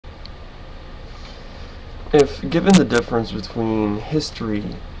if given the difference between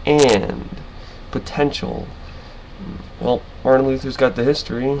history and potential, well, Martin Luther's got the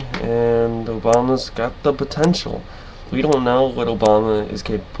history and Obama's got the potential. We don't know what Obama is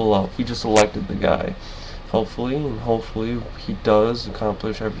capable of. We just elected the guy. Hopefully he does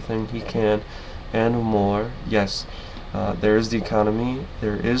accomplish everything he can and more. Yes, there is the economy,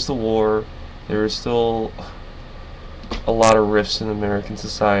 there is the war, there is still a lot of rifts in American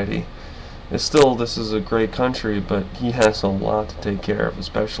society. And still, this is a great country, but he has a lot to take care of,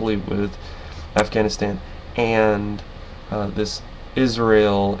 especially with Afghanistan and this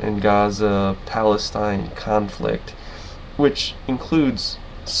Israel and Gaza Palestine conflict, which includes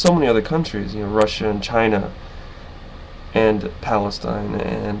so many other countries, Russia and China and Palestine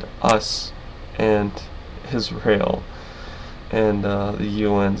and us and Israel, and the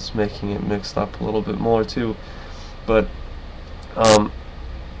UN's making it mixed up a little bit more too. But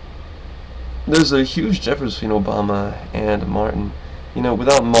there's a huge difference between Obama and Martin.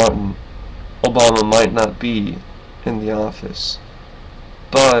 Without Martin, Obama might not be in the office.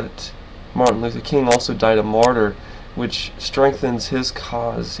 But Martin Luther King also died a martyr, which strengthens his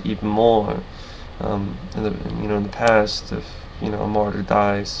cause even more. In the past, if a martyr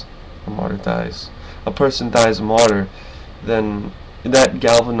dies, a person dies a martyr, then that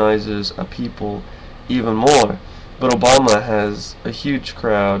galvanizes a people even more. But Obama has a huge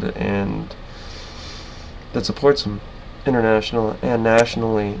crowd and that supports him international and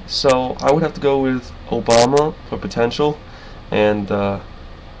nationally. So I would have to go with Obama for potential and the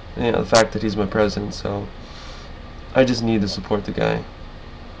fact that he's my president. So I just need to support the guy.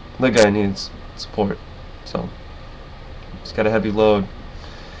 The guy needs support. So he's got a heavy load.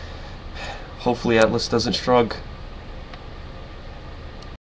 Hopefully Atlas doesn't shrug.